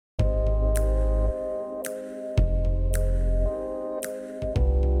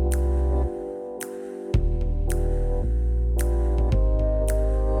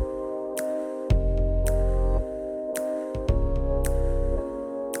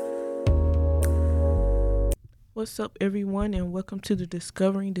What's up, everyone, and welcome to the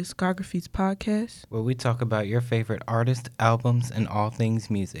Discovering Discographies podcast. where we talk about your favorite artists, albums, and all things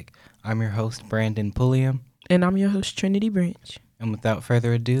music. I'm your host, Brandon Pulliam, And I'm your host, Trinity Branch. and without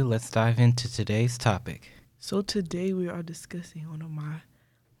further ado, let's dive into today's topic. So, today we are discussing one of my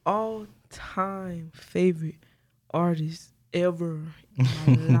all time favorite artists ever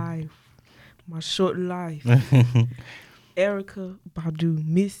in my life, my short life, Erykah Badu,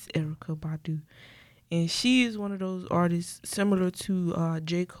 Miss Erykah Badu. And she is one of those artists similar to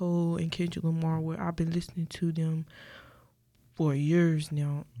J. Cole and Kendrick Lamar, where I've been listening to them for years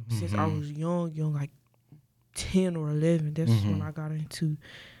now, since I was young, like 10 or 11. That's when I got into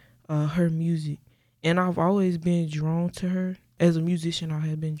her music. And I've always been drawn to her. As a musician, I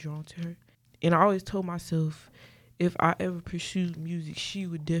have been drawn to her. And I always told myself, if I ever pursued music, she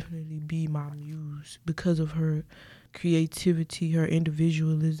would definitely be my muse because of her creativity, her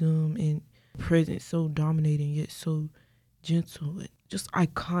individualism, and presence so dominating yet so gentle and just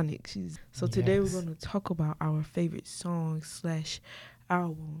iconic. Today we're going to talk about our favorite songs /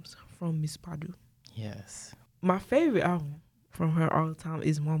 albums from Miss Badu. Yes. My favorite album from her all the time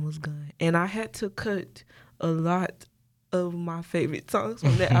is Mama's Gun. And I had to cut a lot of my favorite songs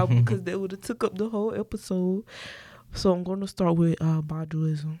from that album because they would have took up the whole episode. So I'm going to start with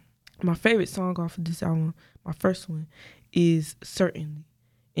Baduism. My favorite song off of this album, my first one, is Certainly.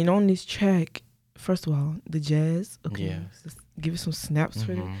 And on this track, first of all, the jazz. Okay, let's give it some snaps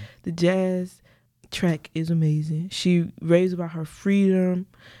for that. The jazz track is amazing. She raves about her freedom,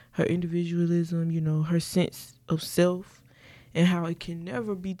 her individualism, her sense of self, and how it can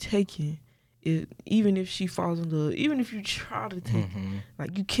never be taken. Even if she falls in love, even if you try to take it,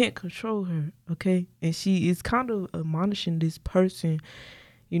 like you can't control her, okay? And she is kind of admonishing this person,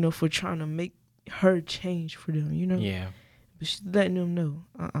 for trying to make her change for them, Yeah. But she's letting them know,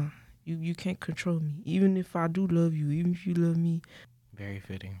 you can't control me. Even if I do love you, even if you love me. Very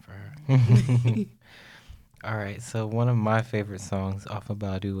fitting for her. All right, so one of my favorite songs off of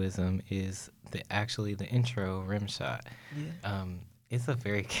Baduism is the intro, Rim Shot. Yeah. It's a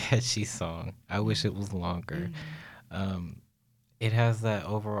very catchy song. I wish it was longer. It has that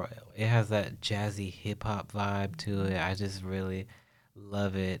jazzy hip hop vibe to it. I just really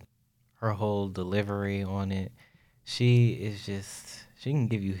love it. Her whole delivery on it. She can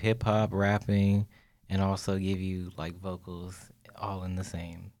give you hip hop rapping and also give you like vocals all in the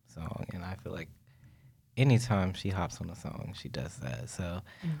same song. And I feel like anytime she hops on a song, she does that. So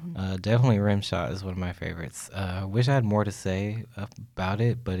definitely Rim Shot is one of my favorites. I wish I had more to say about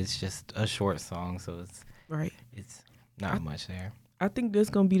it, but it's just a short song, so it's not much there. I think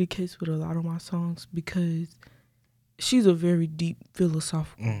that's going to be the case with a lot of my songs because she's a very deep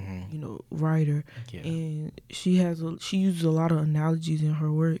philosophical, writer. Yeah. And she uses a lot of analogies in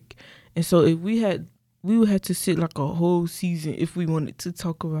her work. And so if we would have to sit like a whole season if we wanted to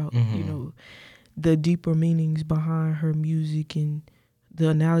talk about, the deeper meanings behind her music and the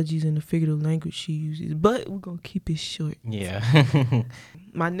analogies and the figurative language she uses. But we're going to keep it short. Yeah.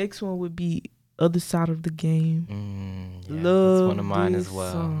 My next one would be Other Side of the Game. Love that's one of mine as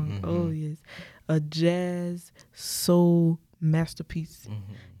well. Song. Oh, yes. A jazz soul masterpiece,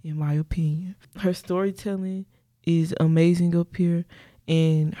 in my opinion. Her storytelling is amazing up here,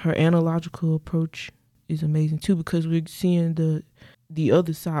 and her analogical approach is amazing too because we're seeing the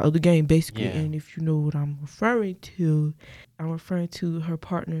other side of the game, basically. Yeah. And if you know what I'm referring to her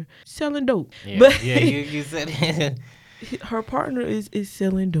partner selling dope. Yeah, but you said it. Her partner is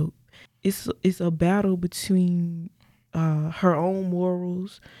selling dope. It's a battle between her own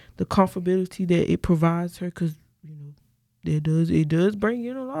morals, the comfortability that it provides her, because it does bring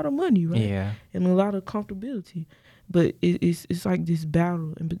in a lot of money, right? Yeah. And a lot of comfortability, but it's like this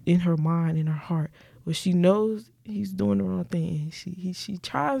battle in her mind, in her heart, where she knows he's doing the wrong thing, and she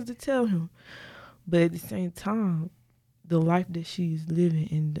tries to tell him, but at the same time, the life that she is living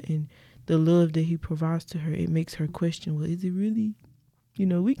and the love that he provides to her, it makes her question, well, is it really?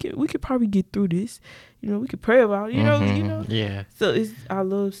 We could probably get through this. We could pray about it. Yeah. So I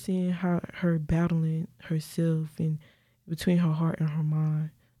love seeing her battling herself and between her heart and her mind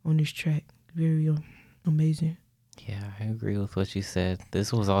on this track. Very amazing. Yeah, I agree with what you said.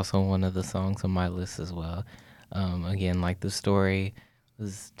 This was also one of the songs on my list as well. Again, like the story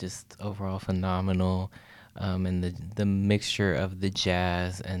was just overall phenomenal. And the mixture of the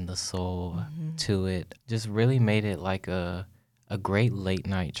jazz and the soul to it just really made it like a great late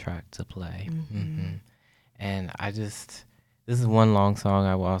night track to play. And this is one long song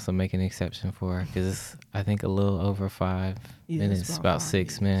I will also make an exception for because it's, I think, a little over 5 minutes, about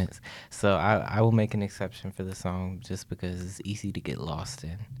 6 minutes. So I will make an exception for the song just because it's easy to get lost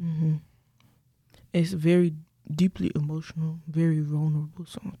in. It's very deeply emotional, very vulnerable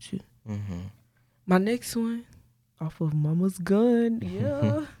song too. Mm-hmm. My next one, off of Mama's Gun,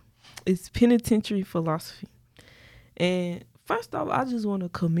 yeah, it's Penitentiary Philosophy. And first off, I just want to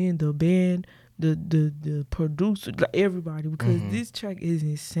commend the band, the producer, like everybody, because Mm-hmm. this track is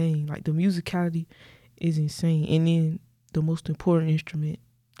insane. Like the musicality is insane, and then the most important instrument,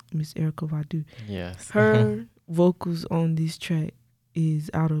 Miss Erykah Badu, Yes. her vocals on this track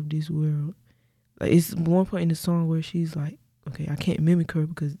is out of this world. Like it's one point in the song where she's like, okay, I can't mimic her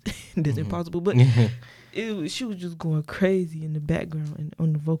because that's impossible, but she was just going crazy in the background and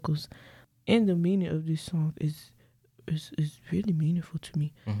on the vocals. And the meaning of this song is really meaningful to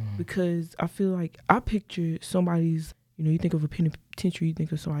me Mm-hmm. because I feel like I picture somebody's, you think of a penitentiary, you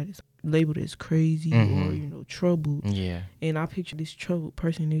think of somebody that's labeled as crazy or, troubled. Yeah. And I picture this troubled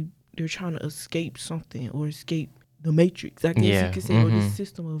person, they're trying to escape something or escape the matrix, I guess you Yeah. could say, or the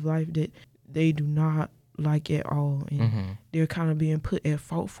system of life that they do not like at all. And they're kind of being put at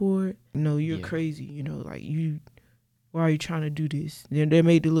fault for it. You're Yeah. crazy, like why are you trying to do this? They're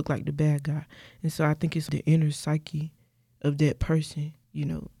made to look like the bad guy. And so I think it's the inner psyche of that person,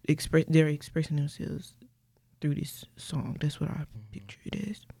 they're expressing themselves through this song. That's what I picture it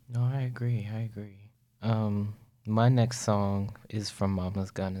as. No, I agree. My next song is from Mama's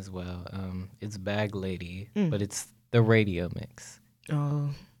Gun as well. It's Bag Lady, but it's the radio mix. Oh.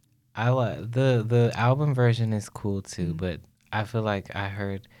 I like the album version is cool too, but I feel like I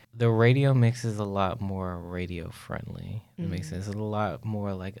heard the radio mix is a lot more radio friendly. It makes sense. It's a lot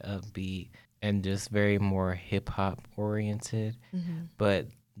more like upbeat and just very more hip hop oriented. But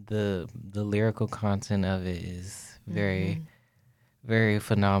the lyrical content of it is very very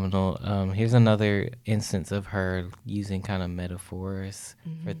phenomenal. Here's another instance of her using kind of metaphors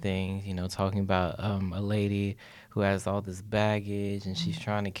for things, talking about a lady who has all this baggage and she's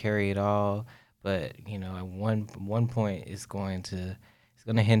trying to carry it all, but at one point it's going to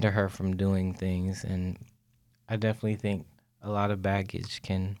hinder her from doing things. And I definitely think a lot of baggage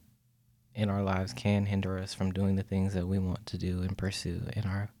in our lives can hinder us from doing the things that we want to do and pursue in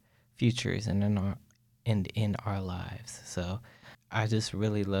our futures and in our lives. So I just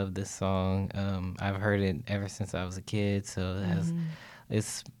really love this song. I've heard it ever since I was a kid, so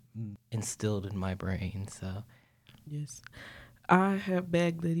it's instilled in my brain. So yes, I have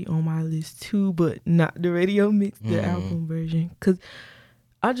Bag Lady on my list too, but not the radio mix, the album version, because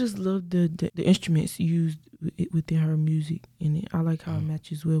I just love the instruments used within her music, and I like how it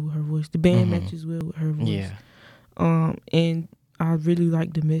matches well with her voice. The band matches well with her voice. Yeah. And I really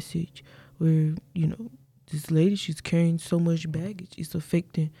like the message where this lady, she's carrying so much baggage. It's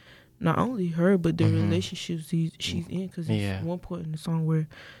affecting not only her but the relationships she's in. Because it's one point in the song where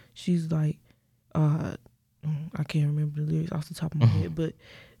she's like, I can't remember the lyrics off the top of my head, but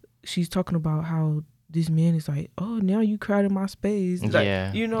she's talking about how this man is like, oh, now you crowded my space,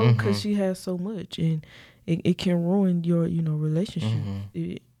 like, because she has so much, and it can ruin your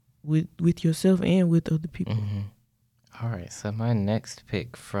relationship with yourself and with other people. All right, so my next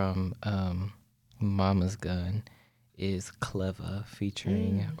pick from Mama's Gun is Clever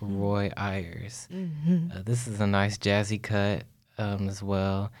featuring Roy Ayers. This is a nice jazzy cut as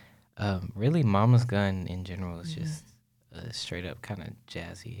well. Really, Mama's Gun in general is just a straight up kind of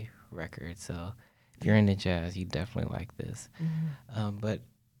jazzy record. So if you're into jazz, you definitely like this. But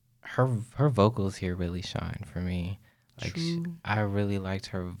her vocals here really shine for me. Like I really liked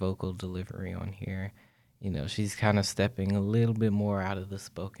her vocal delivery on here. She's kind of stepping a little bit more out of the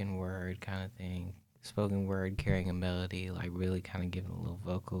spoken word kind of thing. Spoken word carrying a melody, like really kind of giving a little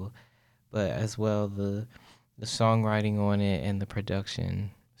vocal. But as well, the songwriting on it and the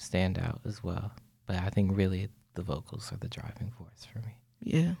production stand out as well. But I think really the vocals are the driving force for me.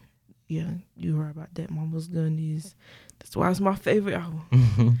 Yeah, you're right about that. Mama's Gun that's why it's my favorite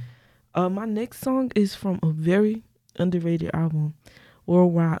album. My next song is from a very underrated album,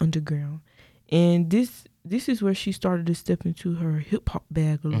 Worldwide Underground. And this is where she started to step into her hip hop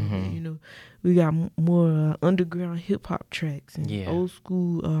bag a little bit. We got more underground hip hop tracks and old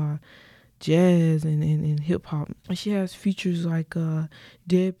school jazz and hip hop. And she has features like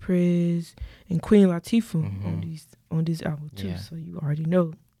Dead Prez and Queen Latifah on this album too. Yeah. So you already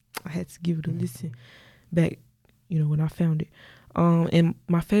know. I had to give it a listen back, when I found it. And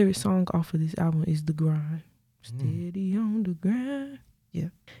my favorite song off of this album is The Grind. Steady on the grind. Yeah.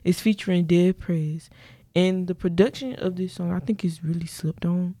 It's featuring Dead Prez. And the production of this song, I think, is really slept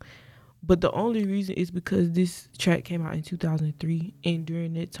on. But the only reason is because this track came out in 2003. And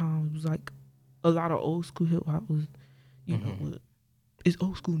during that time, it was like a lot of old school hip hop was, it's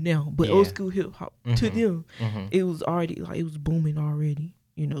old school now. But old school hip hop, to them, it was already, like, it was booming already.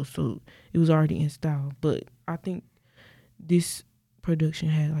 so it was already in style. But I think this production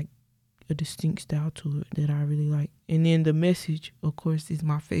had like a distinct style to it that I really like. And then the message, of course, is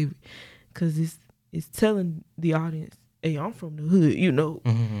my favorite because it's telling the audience, "Hey, I'm from the hood.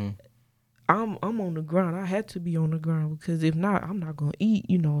 Mm-hmm. I'm on the grind. I had to be on the grind because if not, I'm not gonna eat.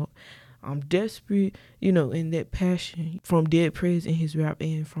 I'm desperate. And that passion from Dead Prez in his rap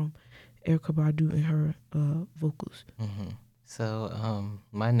and from Erykah Badu in her vocals. Mm-hmm. So,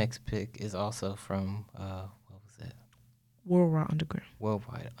 my next pick is also from what was it? Worldwide Underground.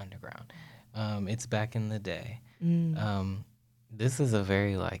 Worldwide Underground. It's back in the day. Mm. This is a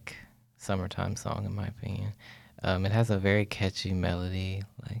very like summertime song in my opinion. It has a very catchy melody,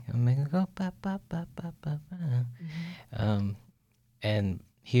 like I'm making go ba ba ba ba ba ba. Um, and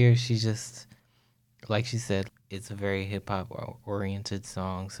here she just, like she said, it's a very hip hop oriented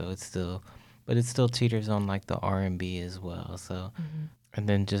song, so but it still teeters on like the R&B as well. So, and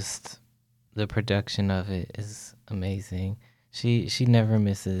then just the production of it is amazing. She never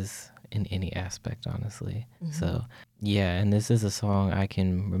misses in any aspect, honestly. So yeah, and this is a song I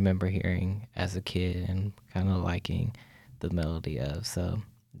can remember hearing as a kid and kind of liking the melody of. So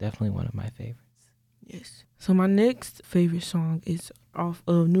definitely one of my favorites. Yes. So my next favorite song is off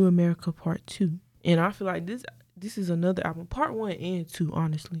of New America Part 2. And I feel like this is another album, Part 1 and 2,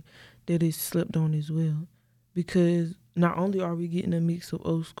 honestly, that is slept on as well. Because not only are we getting a mix of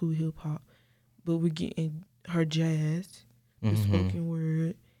old school hip hop, but we're getting her jazz, the spoken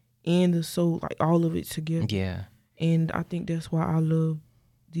word, and the soul, like all of it together. Yeah. And I think that's why I love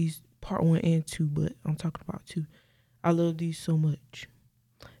these Part 1 and 2, but I'm talking about 2. I love these so much.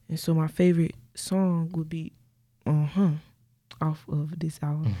 And so my favorite song would be off of this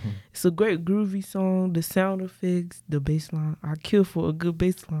album. It's a great groovy song. The sound effects, the bass line. I kill for a good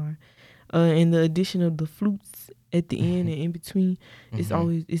bass line. And the addition of the flutes at the end and in between, it's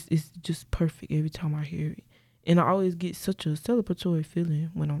just perfect every time I hear it. And I always get such a celebratory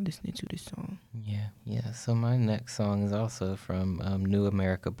feeling when I'm listening to this song. Yeah. So my next song is also from New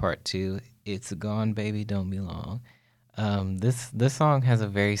America Part 2. It's Gone Baby Don't Be Long. This song has a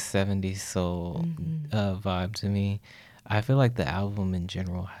very 70s soul vibe to me. I feel like the album in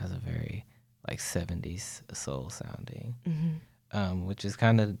general has a very like 70s soul sounding, which is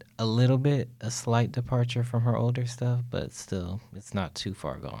kind of a little bit a slight departure from her older stuff, but still it's not too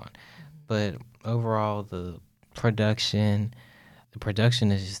far gone. But overall, the production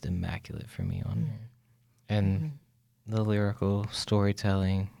is just immaculate for me on here, and the lyrical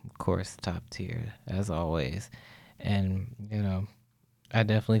storytelling, of course, top tier as always. And I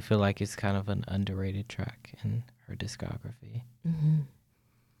definitely feel like it's kind of an underrated track in her discography.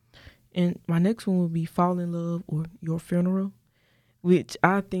 And my next one would be Fall in Love or Your Funeral, which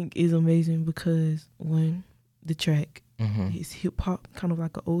I think is amazing because when the track is hip hop, kind of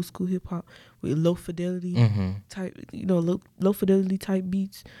like an old school hip hop with low fidelity type, low fidelity type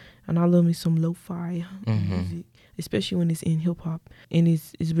beats, and I love me some lo-fi music, especially when it's in hip hop, and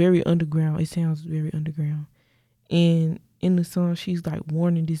it's very underground. It sounds very underground, and in the song she's like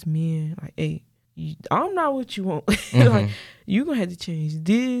warning this man like, "Hey, I'm not what you want. Like, you're gonna have to change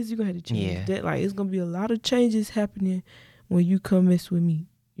this, you're gonna have to change that. Like, it's gonna be a lot of changes happening when you come mess with me.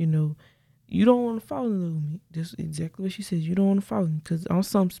 You don't want to fall in love with me." That's exactly what she says. You don't want to fall in me because I'm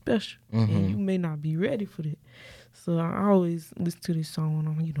something special, and you may not be ready for that. So I always listen to this song when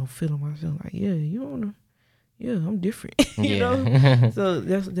I'm feeling myself like, I'm different. So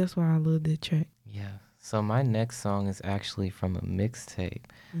that's why I love that track. Yeah. So my next song is actually from a mixtape.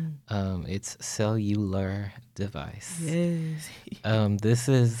 It's Cellular Device. Yes. This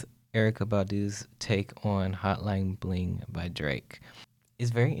is Erykah Badu's take on Hotline Bling by Drake.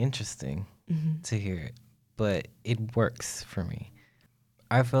 It's very interesting to hear it, but it works for me.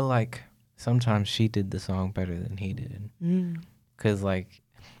 I feel like sometimes she did the song better than he did, because like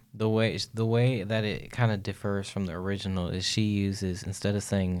the way that it kind of differs from the original is she uses, instead of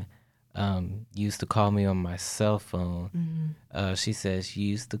saying used to call me on my cell phone, she says you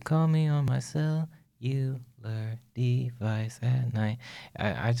used to call me on my cellular device at night.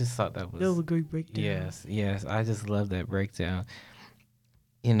 I just thought that was a great breakdown. Yes, I just love that breakdown.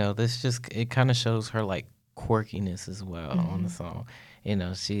 This just, it kind of shows her like quirkiness as well on the song.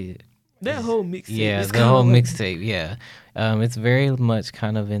 She that whole mixtape. Yeah, the whole mixtape. Yeah, it's very much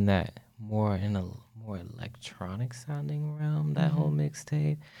kind of in a more electronic sounding realm. That whole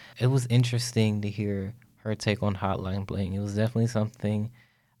mixtape. It was interesting to hear her take on Hotline Bling. It was definitely something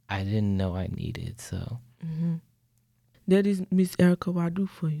I didn't know I needed. So that is Miss Erykah Badu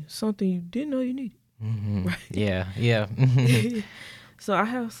for you. Something you didn't know you needed. Right? Yeah. So I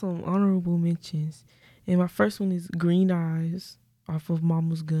have some honorable mentions, and my first one is Green Eyes off of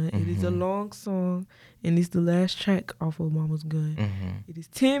Mama's Gun. It is a long song, and it's the last track off of Mama's Gun. It is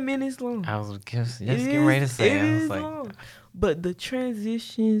 10 minutes long. I was just getting ready to say, it I was is like, long, but the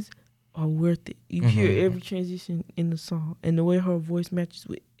transitions are worth it. You hear every transition in the song, and the way her voice matches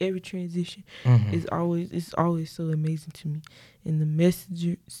with every transition is always so amazing to me. And the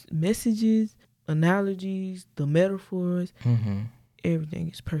messages, analogies, the metaphors, everything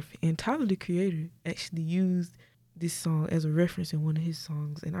is perfect. And Tyler, the Creator, actually used this song as a reference in one of his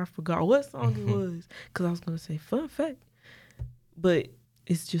songs, and I forgot what song it was because I was gonna say fun fact, but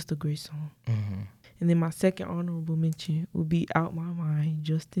it's just a great song. And then my second honorable mention will be Out My Mind,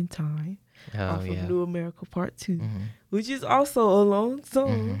 Just in Time, off of New America Part 2, which is also a long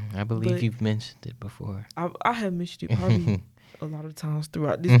song. I believe you've mentioned it before. I have mentioned it probably a lot of times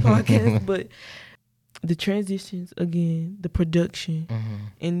throughout this podcast, but the transitions, again, the production,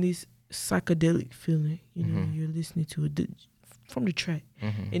 and this psychedelic feeling, you're listening to it from the track.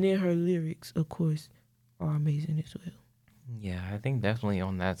 And then her lyrics, of course, are amazing as well. Yeah, I think definitely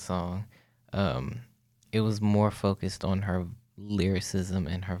on that song, it was more focused on her lyricism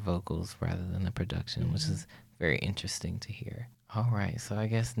and her vocals rather than the production, which is very interesting to hear. All right, so I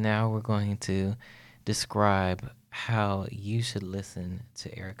guess now we're going to describe how you should listen to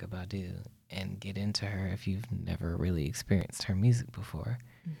Erykah Badu and get into her if you've never really experienced her music before.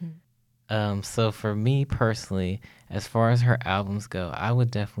 So for me personally, as far as her albums go, I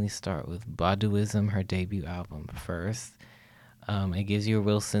would definitely start with Baduism, her debut album, first. It gives you a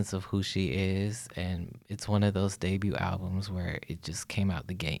real sense of who she is, and it's one of those debut albums where it just came out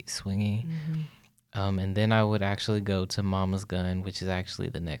the gate swinging. And then I would actually go to Mama's Gun, which is actually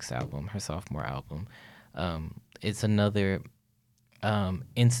the next album, her sophomore album. It's another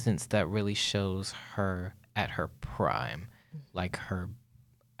instance that really shows her at her prime, like her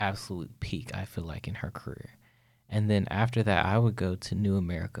absolute peak, I feel like, in her career. And then after that, I would go to New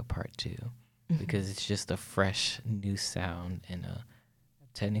America Part 2. Because it's just a fresh new sound and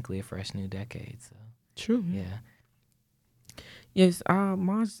technically a fresh new decade. So true. Yeah. Yes,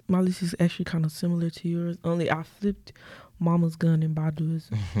 my list is actually kind of similar to yours. Only I flipped Mama's Gun and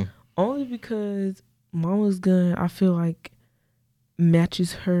Baduism. Only because Mama's Gun, I feel like,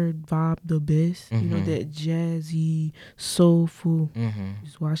 matches her vibe the best. That jazzy, soulful.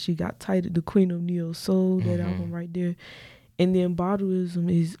 Is why she got titled the Queen of Neo Soul. That album right there. And then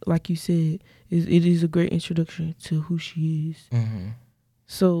Baduism is, like you said, it is a great introduction to who she is.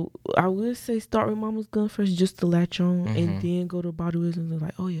 So I would say start with Mama's Gun first, just to latch on, and then go to Baduism and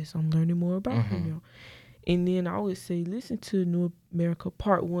like, oh yes, I'm learning more about her now. And then I would say listen to New America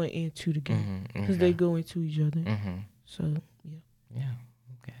Part 1 and 2 together, because they go into each other. So yeah. Yeah.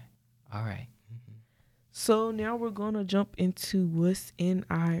 Okay. All right. So now we're gonna jump into what's in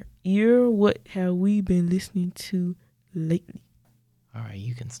our ear. What have we been listening to lately? All right,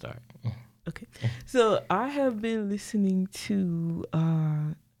 you can start. Okay. So I have been listening to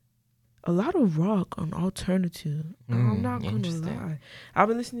a lot of rock on alternative. I'm not gonna lie. I've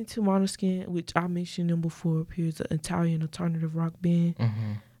been listening to Måneskin, which I mentioned them before. Here's an Italian alternative rock band.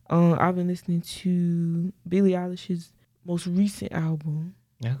 I've been listening to Billie Eilish's most recent album.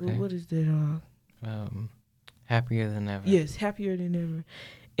 Okay. What is that? Happier Than Ever. Yes, Happier Than Ever.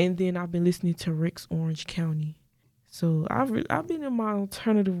 And then I've been listening to Rex Orange County. So I've been in my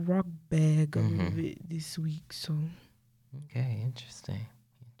alternative rock bag a little bit this week. So okay, interesting.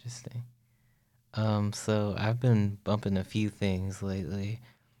 So I've been bumping a few things lately.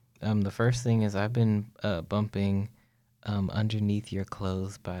 The first thing is I've been bumping Underneath Your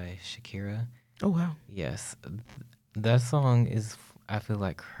Clothes by Shakira. Oh wow. Yes, that song is, I feel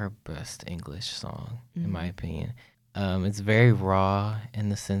like, her best English song in my opinion. It's very raw in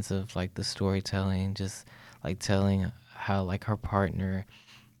the sense of like the storytelling, just like telling how like her partner,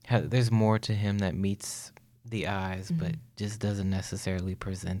 there's more to him that meets the eyes, but just doesn't necessarily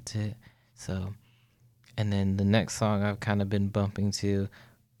present it. So, and then the next song I've kind of been bumping to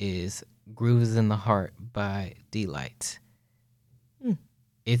is Grooves in the Heart by D-Light.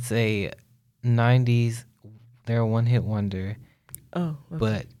 It's a 90s, they're a one-hit wonder. Oh, okay.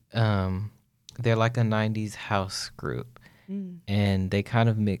 But they're like a 90s house group. And they kind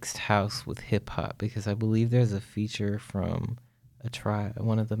of mixed house with hip hop, because I believe there's a feature from a tribe,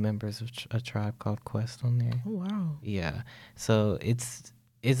 one of the members of a tribe called Quest on there. Oh wow. Yeah. So it's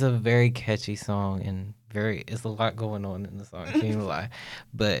a very catchy song, and it's a lot going on in the song, can't even lie.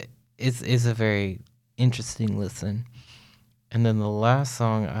 But it's a very interesting listen. And then the last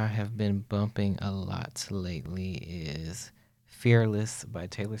song I have been bumping a lot lately is Fearless by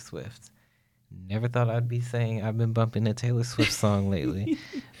Taylor Swift. Never thought I'd be saying I've been bumping a Taylor Swift song lately,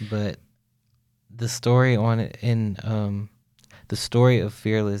 but the story on it, in The story of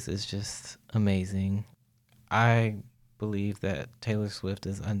Fearless is just amazing. I believe that Taylor Swift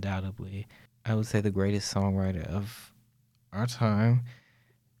is undoubtedly, I would say, the greatest songwriter of our time.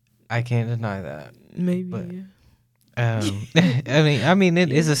 I can't deny that. But Maybe. I mean,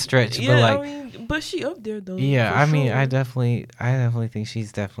 it is a stretch, but Yeah, like, I mean, but she up there though. yeah, For I mean, sure. I definitely think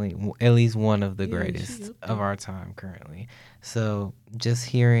she's definitely at least one of the Yeah, she greatest up of there. our time currently. So just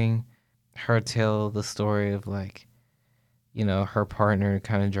hearing her tell the story of like, her partner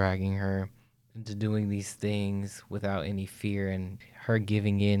kind of dragging her into doing these things without any fear, and her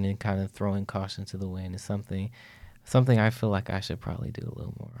giving in and kind of throwing caution to the wind is something I feel like I should probably do a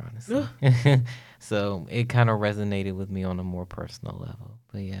little more, honestly. So it kind of resonated with me on a more personal level.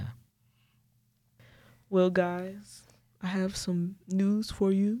 But yeah. Well, guys, I have some news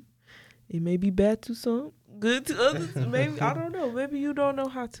for you. It may be bad to some, good to others. Maybe, I don't know. Maybe you don't know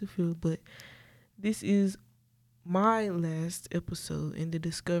how to feel, but this is my last episode in the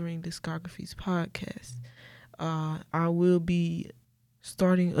Discovering Discographies podcast. I will be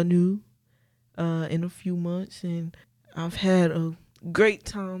starting anew in a few months, and I've had a great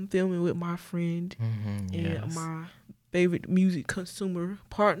time filming with my friend and Yes. my favorite music consumer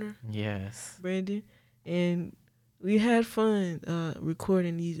partner, Yes. Brandon, and we had fun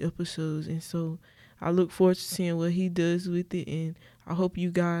recording these episodes, and so I look forward to seeing what he does with it, and I hope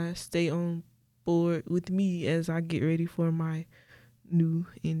you guys stay on board with me as I get ready for my new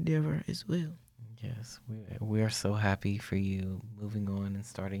endeavor as well. Yes, we are so happy for you moving on and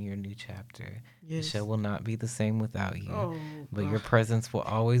starting your new chapter. The show Yes. will not be the same without you, Oh, but God. your presence will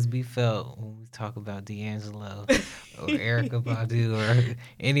always be felt when we talk about D'Angelo or Erykah Badu or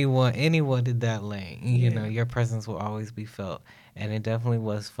anyone in that lane. Yeah. Your presence will always be felt, and it definitely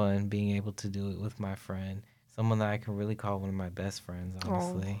was fun being able to do it with my friend, someone that I can really call one of my best friends, Oh,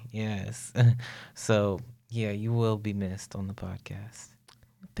 honestly. Yes. So yeah, you will be missed on the podcast.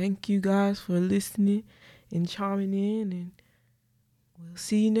 thank you guys for listening and chiming in, and we'll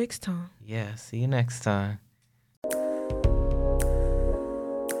see you next time. Yeah, see you next time.